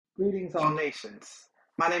Greetings, all nations.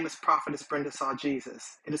 My name is Prophetess Brenda Saw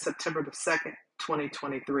Jesus. It is September the 2nd,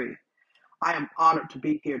 2023. I am honored to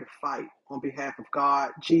be here to fight on behalf of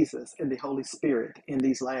God, Jesus, and the Holy Spirit in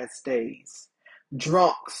these last days.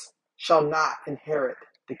 Drunks shall not inherit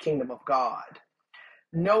the kingdom of God.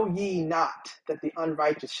 Know ye not that the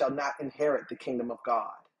unrighteous shall not inherit the kingdom of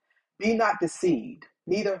God? Be not deceived,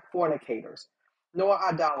 neither fornicators, nor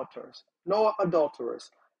idolaters, nor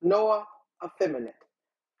adulterers, nor effeminate,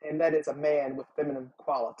 and that is a man with feminine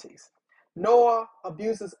qualities, nor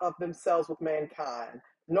abusers of themselves with mankind,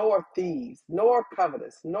 nor thieves, nor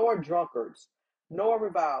covetous, nor drunkards, nor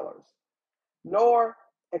revilers, nor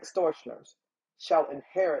extortioners shall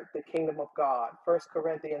inherit the kingdom of God. 1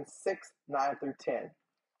 Corinthians 6, 9 through 10.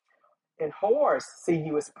 And whores see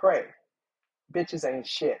you as prey. Bitches ain't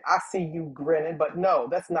shit. I see you grinning, but no,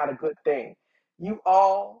 that's not a good thing. You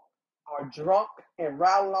all are drunk and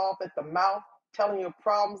rattling off at the mouth, telling your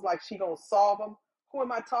problems like she gonna solve them. Who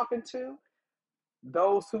am I talking to?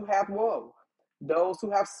 Those who have woe, those who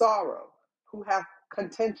have sorrow, who have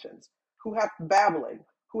contentions, who have babbling,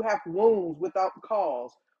 who have wounds without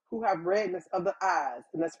cause, who have redness of the eyes.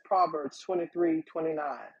 And that's Proverbs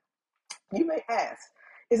 23:29. You may ask,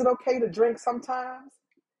 is it okay to drink sometimes?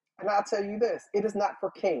 And I'll tell you this, it is not for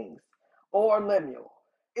kings or Lemuel.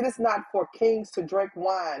 It is not for kings to drink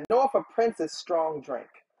wine, nor for princes strong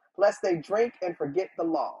drink, lest they drink and forget the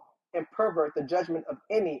law, and pervert the judgment of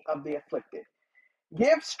any of the afflicted.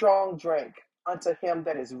 Give strong drink unto him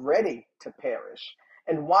that is ready to perish,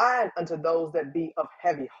 and wine unto those that be of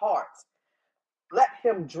heavy hearts. Let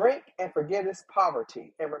him drink and forget his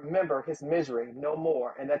poverty, and remember his misery no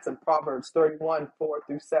more. And that's in Proverbs 31, 4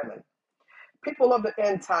 through 7. People of the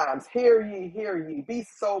end times, hear ye, be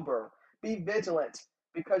sober, be vigilant,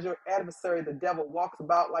 because your adversary, the devil, walks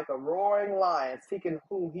about like a roaring lion, seeking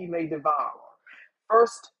whom he may devour. 1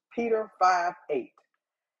 Peter 5:8.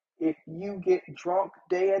 If you get drunk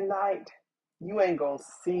day and night, you ain't gonna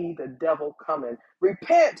see the devil coming.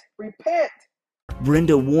 Repent, repent.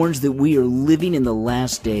 Brenda warns that we are living in the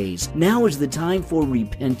last days. Now is the time for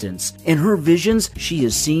repentance. In her visions, she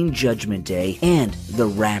has seen Judgment Day and the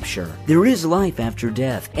rapture. There is life after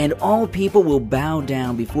death, and all people will bow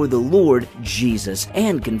down before the Lord Jesus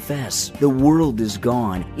and confess. The world is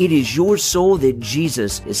gone. It is your soul that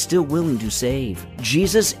Jesus is still willing to save.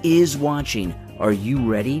 Jesus is watching. Are you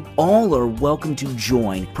ready? All are welcome to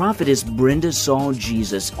join Prophetess Brenda Saw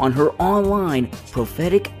Jesus on her online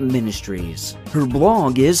prophetic ministries. Her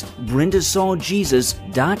blog is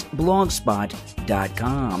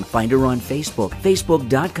brendasawjesus.blogspot.com. Find her on Facebook,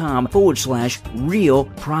 facebook.com/Real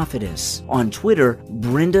Prophetess. On Twitter,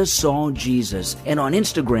 Brenda Saw Jesus. And on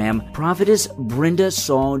Instagram, Prophetess Brenda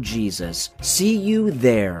Saw Jesus. See you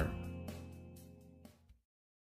there.